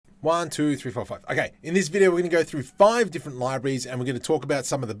1, 2, 3, 4, 5. Okay, in this video, we're going to go through 5 different libraries and we're going to talk about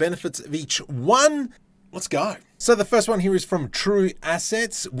some of the benefits of each one. Let's go. So the first one here is from True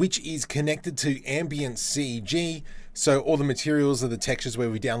Assets, which is connected to Ambient CG. So all the materials are the textures where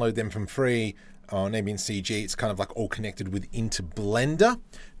we download them from free on Ambient CG. It's kind of like all connected into Blender.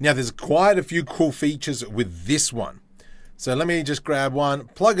 Now there's quite a few cool features with this one. So let me just grab one,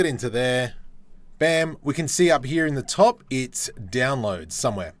 plug it into there. Bam, we can see up here in the top, it's downloads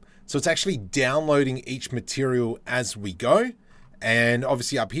somewhere. So it's actually downloading each material as we go. And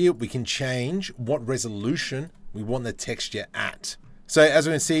obviously up here, we can change what resolution we want the texture at. So as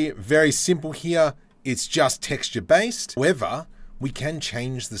we can see, very simple here. It's just texture based. However, we can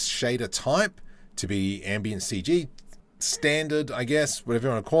change the shader type to be ambient CG, standard, I guess, whatever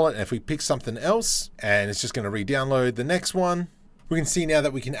you want to call it. And if we pick something else and it's just going to re-download the next one, we can see now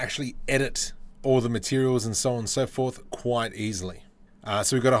that we can actually edit all the materials and so on and so forth quite easily.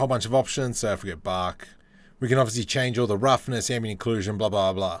 So we've got a whole bunch of options. So if we go bark, we can obviously change all the roughness, ambient occlusion, blah,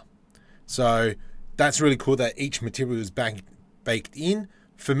 blah, blah. So that's really cool that each material is baked in.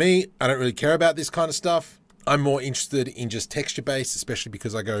 For me, I don't really care about this kind of stuff. I'm more interested in just texture based, especially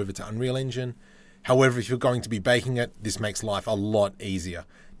because I go over to Unreal Engine. However, if you're going to be baking it, this makes life a lot easier.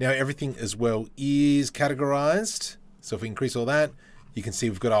 Now everything as well is categorized. So if we increase all that, you can see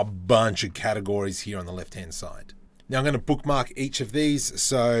we've got a bunch of categories here on the left-hand side. Now I'm going to bookmark each of these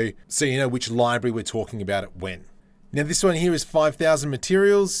so you know which library we're talking about it when. Now this one here is 5,000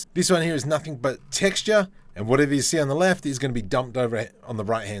 materials. This one here is nothing but texture, and whatever you see on the left is going to be dumped over on the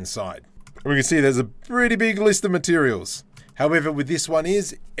right-hand side. And we can see there's a pretty big list of materials. However, with this one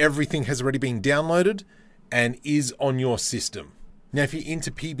is everything has already been downloaded and is on your system. Now if you're into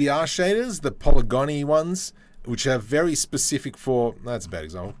PBR shaders, the polygony ones, which are very specific for, that's a bad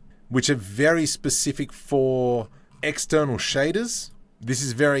example, which are very specific for external shaders. This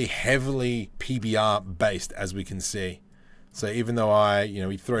is very heavily PBR based, as we can see. So even though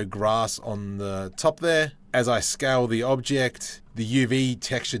we throw grass on the top there, as I scale the object, the UV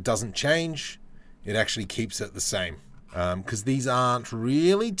texture doesn't change. It actually keeps it the same. Because these aren't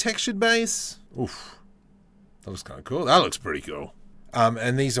really textured base. Oof, that looks kind of cool. That looks pretty cool.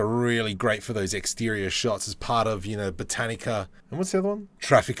 And these are really great for those exterior shots as part of, Botanica. And what's the other one?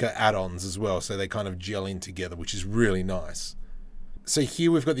 Trafficker add-ons as well. So they kind of gel in together, which is really nice. So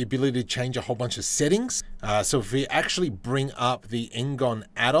here we've got the ability to change a whole bunch of settings. So if we actually bring up the Ngon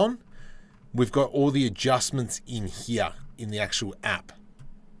add-on, we've got all the adjustments in here in the actual app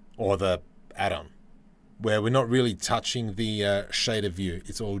or the add-on, where we're not really touching the shader view.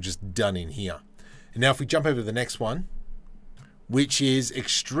 It's all just done in here. And now if we jump over to the next one, which is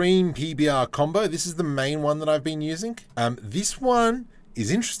ExtremePBR Combo. This is the main one that I've been using. This one is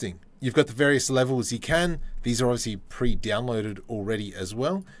interesting. You've got the various levels you can. These are obviously pre-downloaded already as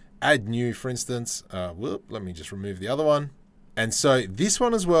well. Add new, for instance. Let me just remove the other one. And so this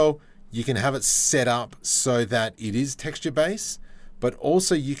one as well, you can have it set up so that it is texture based, but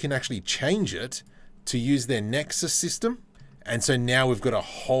also you can actually change it to use their Nexus system. And so now we've got a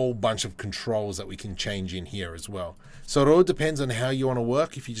whole bunch of controls that we can change in here as well. So it all depends on how you want to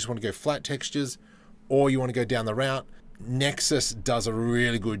work. If you just want to go flat textures or you want to go down the route, Nexus does a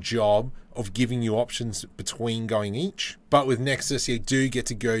really good job of giving you options between going each. But with Nexus, you do get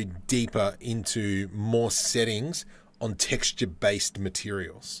to go deeper into more settings on texture-based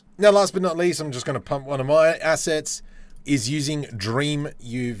materials. Now, last but not least, I'm just going to pump one of my assets, is using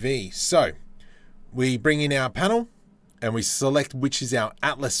DreamUV. So we bring in our panel and we select which is our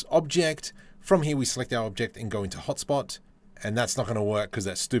Atlas object. From here, we select our object and go into hotspot. And that's not going to work because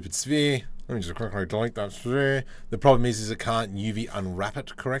that stupid sphere. Let me just quickly delete that sphere. The problem is it can't UV unwrap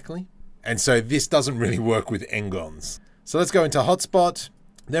it correctly. And so this doesn't really work with Ngons. So let's go into hotspot.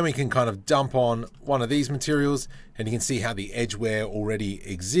 Then we can kind of dump on one of these materials and you can see how the edge wear already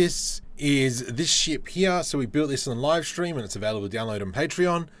exists. Is this ship here. So we built this on live stream and it's available to download on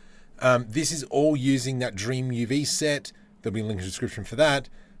Patreon. This is all using that DreamUV set. There'll be a link in the description for that.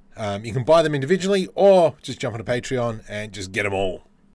 You can buy them individually or just jump onto Patreon and just get them all.